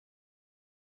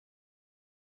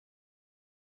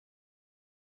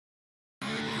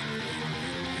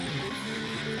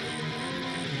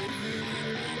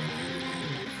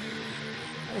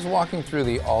was walking through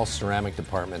the all-ceramic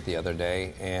department the other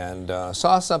day and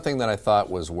saw something that I thought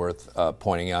was worth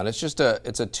pointing out. It's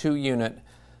a 2-unit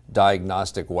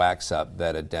diagnostic wax-up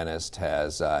that a dentist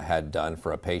has had done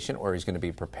for a patient where he's going to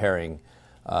be preparing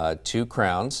 2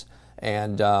 crowns.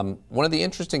 And one of the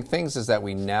interesting things is that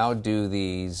we now do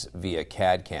these via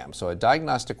CAD/CAM. So a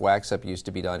diagnostic wax-up used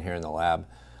to be done here in the lab.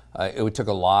 It took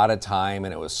a lot of time,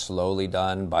 and it was slowly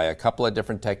done by a couple of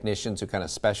different technicians who kind of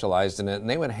specialized in it, and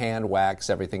they would hand wax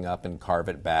everything up and carve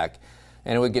it back,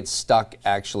 and it would get stuck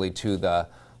actually to the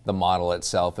model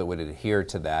itself. It would adhere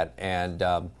to that, and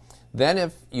then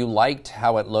if you liked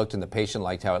how it looked and the patient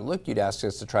liked how it looked, you'd ask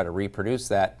us to try to reproduce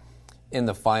that in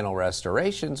the final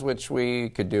restorations, which we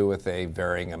could do with a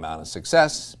varying amount of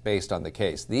success based on the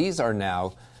case. These are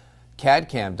now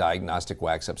CAD/CAM diagnostic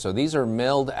wax-ups. So these are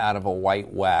milled out of a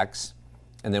white wax,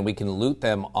 and then we can lute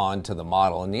them onto the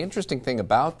model. And the interesting thing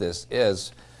about this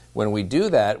is when we do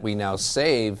that, we now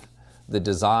save the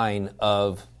design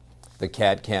of the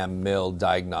CAD/CAM milled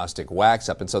diagnostic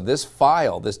wax-up. And so this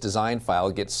file, this design file,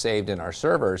 gets saved in our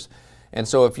servers. And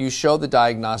so if you show the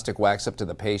diagnostic wax-up to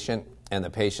the patient and the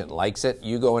patient likes it,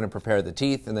 you go in and prepare the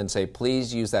teeth and then say,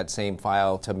 please use that same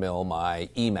file to mill my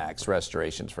Emax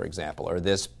restorations, for example, or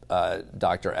this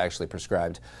doctor actually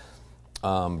prescribed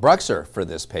Bruxer for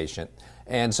this patient.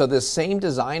 And so this same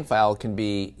design file can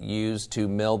be used to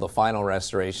mill the final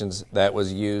restorations that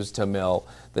was used to mill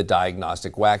the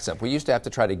diagnostic wax-up. We used to have to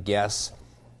try to guess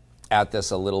at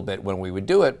this a little bit when we would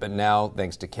do it, but now,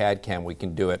 thanks to CAD/CAM, we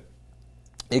can do it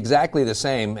exactly the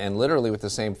same and literally with the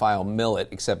same file mill it,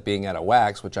 except being out of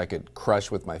wax, which I could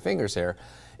crush with my fingers here,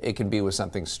 it can be with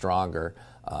something stronger,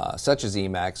 such as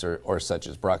Emax or such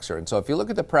as Bruxer. And so if you look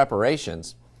at the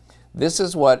preparations, this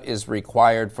is what is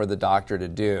required for the doctor to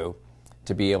do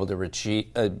to be able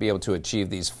to achieve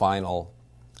these final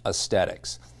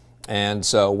aesthetics. And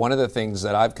so one of the things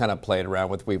that I've kind of played around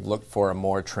with, we've looked for a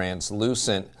more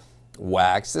translucent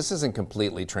wax. This isn't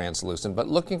completely translucent, but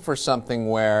looking for something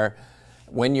where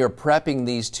when you're prepping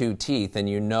these 2 teeth and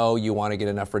you know you want to get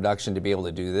enough reduction to be able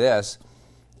to do this,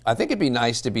 I think it'd be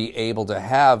nice to be able to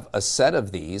have a set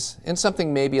of these and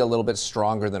something maybe a little bit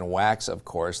stronger than wax, of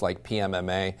course, like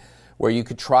PMMA, where you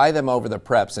could try them over the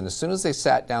preps, and as soon as they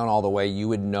sat down all the way, you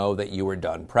would know that you were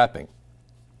done prepping.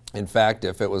 In fact,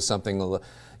 if it was something,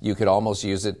 you could almost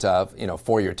use it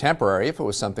for your temporary if it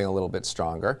was something a little bit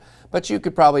stronger, but you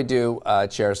could probably do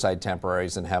chairside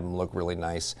temporaries and have them look really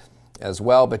nice as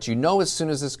well. But you know as soon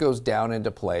as this goes down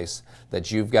into place that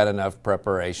you've got enough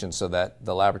preparation so that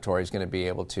the laboratory is going to be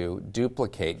able to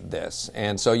duplicate this.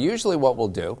 And so usually what we'll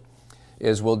do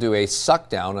is we'll do a suck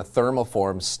down, a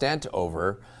thermoform stent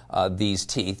over these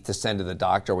teeth to send to the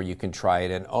doctor where you can try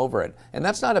it in over it. And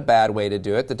that's not a bad way to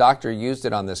do it. The doctor used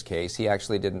it on this case. He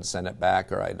actually didn't send it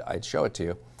back, or I'd show it to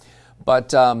you.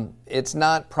 But it's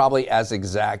not probably as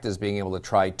exact as being able to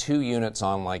try 2 units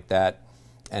on like that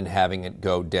and having it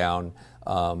go down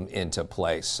into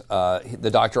place. The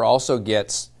doctor also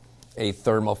gets a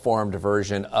thermoformed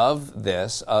version of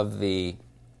this, of the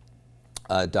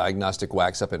diagnostic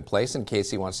wax up in place in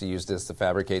case he wants to use this to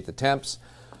fabricate the temps.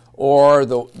 Or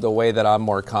the way that I'm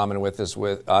more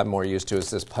I'm more used to is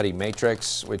this putty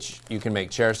matrix, which you can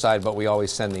make chairside, but we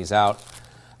always send these out.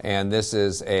 And this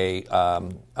is a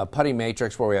putty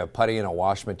matrix where we have putty and a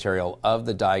wash material of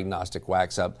the diagnostic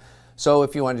wax up. So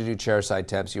if you wanted to do chairside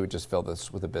temps, you would just fill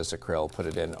this with a bisacryl, put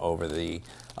it in over the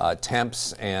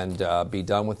temps, and be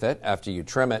done with it after you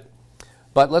trim it.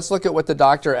 But let's look at what the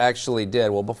doctor actually did.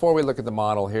 Well, before we look at the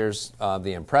model, here's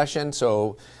the impression.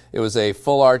 So it was a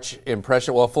full arch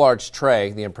impression, well, a full arch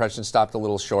tray. The impression stopped a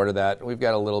little short of that. We've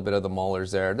got a little bit of the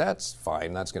molars there. That's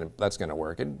fine. That's gonna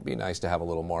work. It'd be nice to have a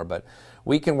little more, but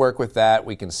we can work with that.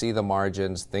 We can see the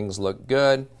margins. Things look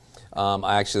good.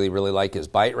 I actually really like his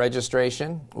bite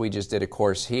registration. We just did a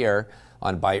course here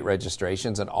on bite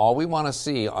registrations, and all we want to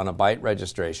see on a bite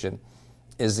registration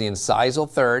is the incisal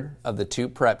third of the 2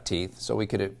 prep teeth. So we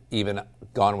could have even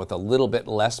gone with a little bit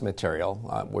less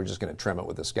material. We're just going to trim it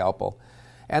with a scalpel.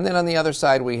 And then on the other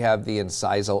side, we have the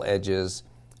incisal edges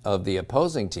of the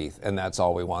opposing teeth, and that's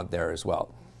all we want there as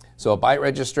well. So a bite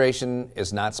registration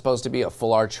is not supposed to be a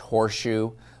full arch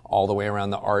horseshoe all the way around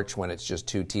the arch when it's just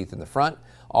 2 teeth in the front.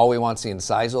 All we want is the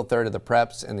incisal third of the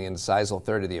preps and the incisal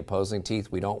third of the opposing teeth.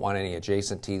 We don't want any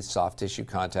adjacent teeth, soft tissue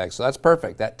contact. So that's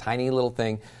perfect. That tiny little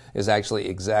thing is actually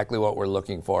exactly what we're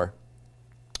looking for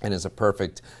and is a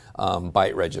perfect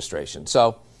bite registration.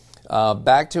 So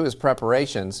back to his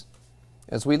preparations.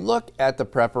 As we look at the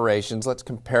preparations, let's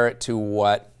compare it to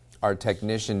what our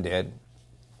technician did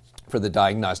for the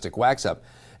diagnostic wax-up.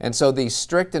 And so the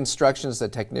strict instructions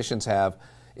that technicians have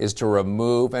is to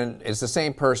remove, and it's the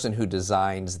same person who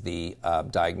designs the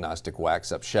diagnostic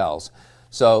wax-up shells.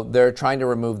 So they're trying to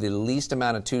remove the least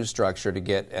amount of tooth structure to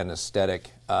get an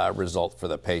aesthetic result for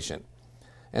the patient.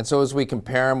 And so as we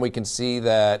compare them, we can see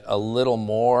that a little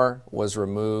more was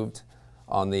removed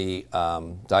on the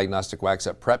diagnostic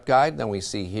wax-up prep guide than we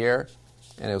see here.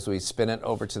 And as we spin it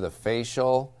over to the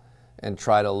facial and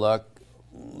try to look,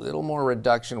 a little more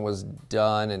reduction was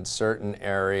done in certain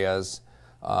areas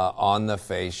on the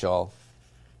facial.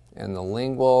 And the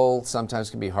lingual sometimes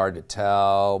can be hard to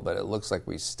tell, but it looks like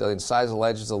we still, incisal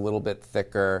ledge is a little bit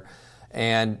thicker.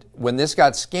 And when this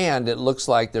got scanned, it looks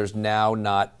like there's now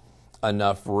not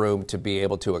enough room to be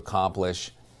able to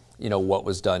accomplish, what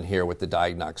was done here with the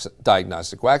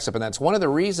diagnostic wax-up. And that's one of the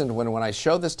reasons when I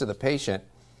show this to the patient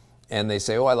and they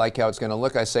say, oh, I like how it's going to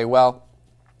look, I say, well,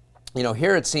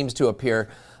 here it seems to appear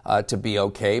to be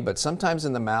okay, but sometimes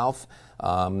in the mouth,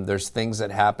 there's things that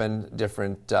happen,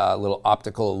 different little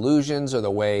optical illusions or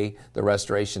the way the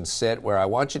restorations sit, where I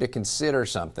want you to consider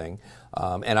something.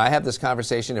 And I have this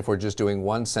conversation if we're just doing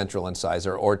one central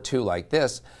incisor or two like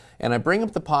this, and I bring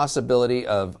up the possibility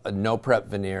of no prep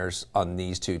veneers on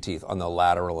these two teeth, on the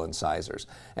lateral incisors.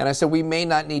 And I said, we may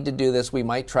not need to do this. We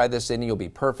might try this in. You'll be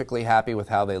perfectly happy with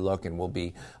how they look and we'll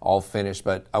be all finished.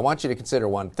 But I want you to consider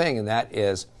one thing, and that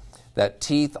is that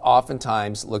teeth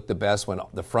oftentimes look the best when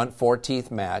the front four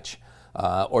teeth match,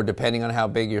 or depending on how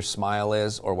big your smile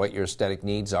is or what your aesthetic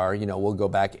needs are, we'll go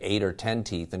back 8 or 10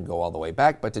 teeth and go all the way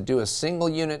back. But to do a single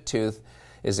unit tooth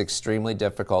is extremely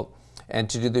difficult. And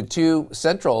to do the two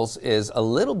centrals is a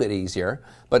little bit easier,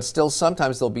 but still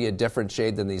sometimes there'll be a different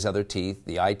shade than these other teeth.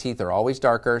 The eye teeth are always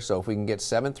darker, so if we can get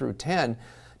 7 through 10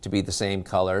 to be the same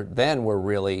color, then we're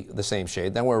really the same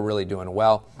shade, then we're really doing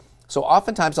well. So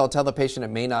oftentimes I'll tell the patient it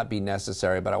may not be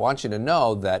necessary, but I want you to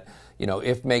know that,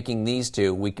 if making these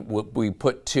two, we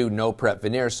put 2 no prep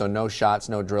veneers, so no shots,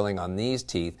 no drilling on these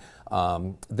teeth,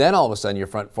 then all of a sudden your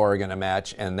front 4 are going to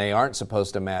match, and they aren't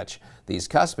supposed to match these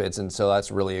cuspids, and so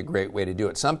that's really a great way to do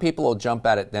it. Some people will jump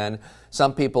at it then.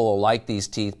 Some people will like these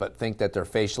teeth but think that they're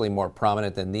facially more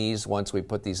prominent than these once we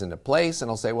put these into place, and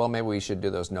they'll say, well, maybe we should do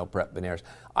those no prep veneers.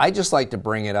 I just like to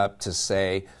bring it up to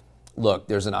say, look,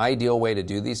 there's an ideal way to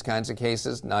do these kinds of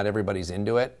cases. Not everybody's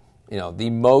into it. The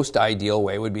most ideal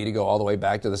way would be to go all the way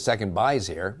back to the second bis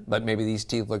here, but maybe these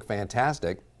teeth look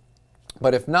fantastic.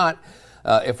 But if not,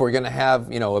 if we're going to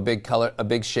have, a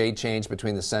big shade change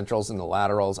between the centrals and the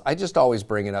laterals, I just always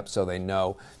bring it up so they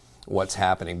know what's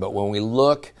happening. But when we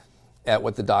look at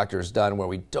what the doctor's done, where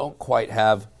we don't quite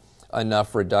have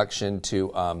enough reduction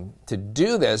to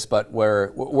do this, but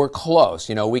we're close.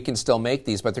 We can still make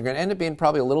these, but they're going to end up being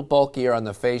probably a little bulkier on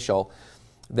the facial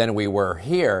than we were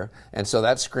here, and so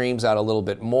that screams out a little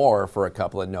bit more for a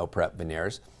couple of no prep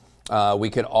veneers. We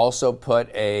could also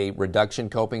put a reduction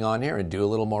coping on here and do a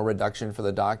little more reduction for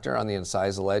the doctor on the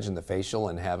incisal edge and the facial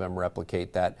and have him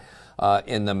replicate that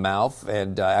in the mouth,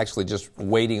 and actually just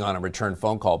waiting on a return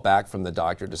phone call back from the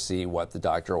doctor to see what the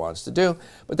doctor wants to do.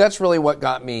 But that's really what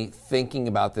got me thinking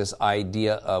about this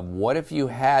idea of what if you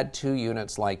had 2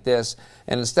 units like this,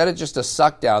 and instead of just a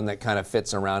suck down that kind of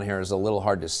fits around here is a little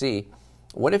hard to see,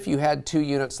 what if you had 2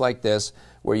 units like this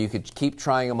where you could keep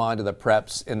trying them onto the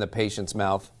preps in the patient's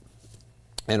mouth,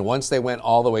 and once they went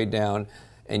all the way down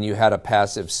and you had a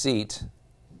passive seat,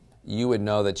 you would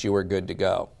know that you were good to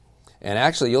go. And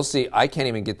actually, you'll see I can't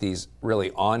even get these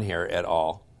really on here at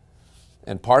all.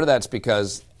 And part of that's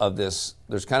because of this,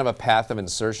 there's kind of a path of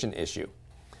insertion issue.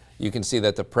 You can see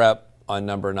that the prep on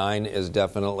number 9 is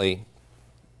definitely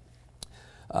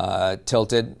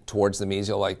tilted towards the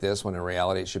mesial like this, when in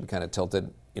reality it should be kind of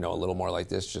tilted, a little more like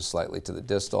this, just slightly to the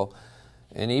distal.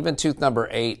 And even tooth number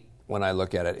 8, when I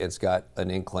look at it, it's got an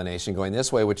inclination going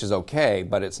this way, which is okay,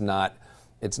 but it's not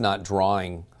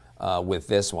drawing with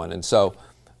this one. And so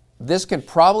this can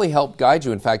probably help guide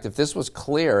you. In fact, if this was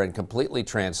clear and completely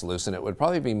translucent, it would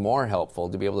probably be more helpful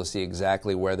to be able to see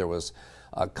exactly where there was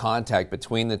contact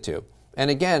between the two. And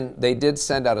again, they did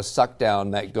send out a suck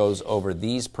down that goes over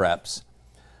these preps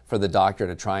for the doctor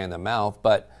to try in the mouth,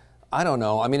 but I don't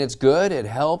know. I mean, it's good, it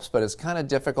helps, but it's kind of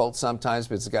difficult sometimes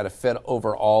because it's got to fit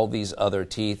over all these other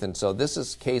teeth. And so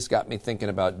this case got me thinking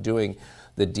about doing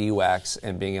the D-wax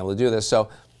and being able to do this. So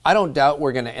I don't doubt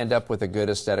we're going to end up with a good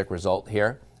aesthetic result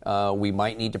here. We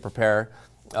might need to prepare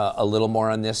a little more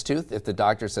on this tooth. If the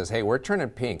doctor says, hey, we're turning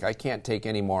pink, I can't take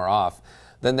any more off,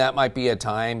 then that might be a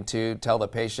time to tell the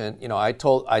patient, I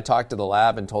talked to the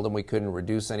lab and told them we couldn't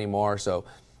reduce anymore, so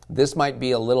this might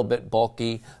be a little bit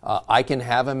bulky. I can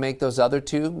have him make those other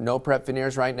 2 no prep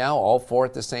veneers right now, all 4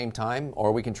 at the same time,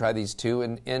 or we can try these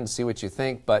 2 and see what you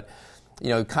think. But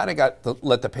kind of got to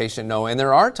let the patient know. And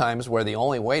there are times where the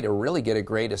only way to really get a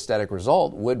great aesthetic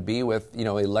result would be with,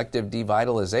 elective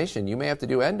devitalization. You may have to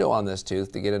do endo on this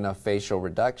tooth to get enough facial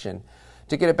reduction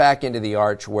to get it back into the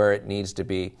arch where it needs to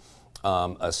be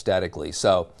aesthetically.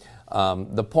 So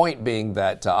the point being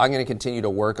that I'm going to continue to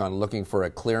work on looking for a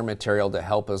clear material to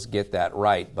help us get that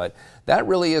right. But that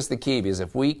really is the key, because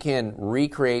if we can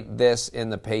recreate this in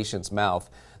the patient's mouth,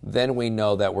 then we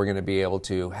know that we're going to be able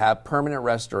to have permanent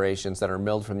restorations that are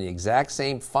milled from the exact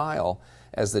same file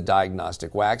as the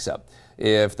diagnostic wax-up.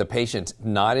 If the patient's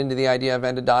not into the idea of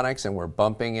endodontics and we're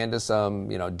bumping into some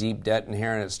deep dentin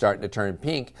here and it's starting to turn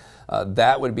pink,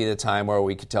 that would be the time where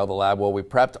we could tell the lab, well, we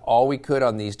prepped all we could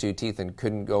on these 2 teeth and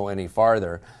couldn't go any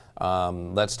farther.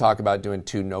 Let's talk about doing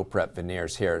 2 no-prep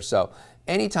veneers here. So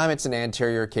anytime it's an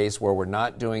anterior case where we're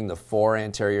not doing the 4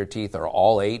 anterior teeth or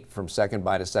all 8 from second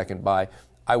bite to second bite,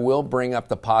 I will bring up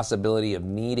the possibility of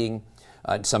needing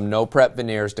some no-prep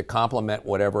veneers to complement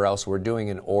whatever else we're doing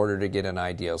in order to get an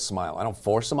ideal smile. I don't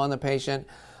force them on the patient.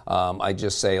 I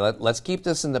just say, let's keep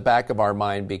this in the back of our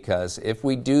mind, because if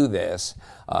we do this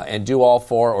and do all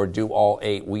 4 or do all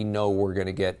 8, we know we're going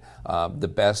to get the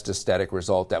best aesthetic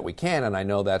result that we can. And I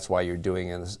know that's why you're doing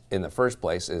it in the first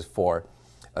place, is for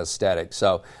aesthetic.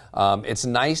 So it's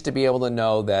nice to be able to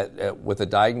know that with a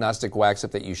diagnostic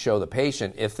wax-up that you show the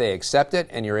patient, if they accept it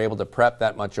and you're able to prep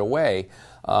that much away,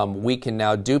 we can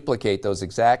now duplicate those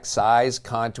exact size,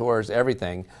 contours,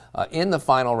 everything in the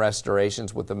final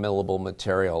restorations with the millable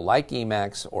material like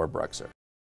Emax or Bruxer.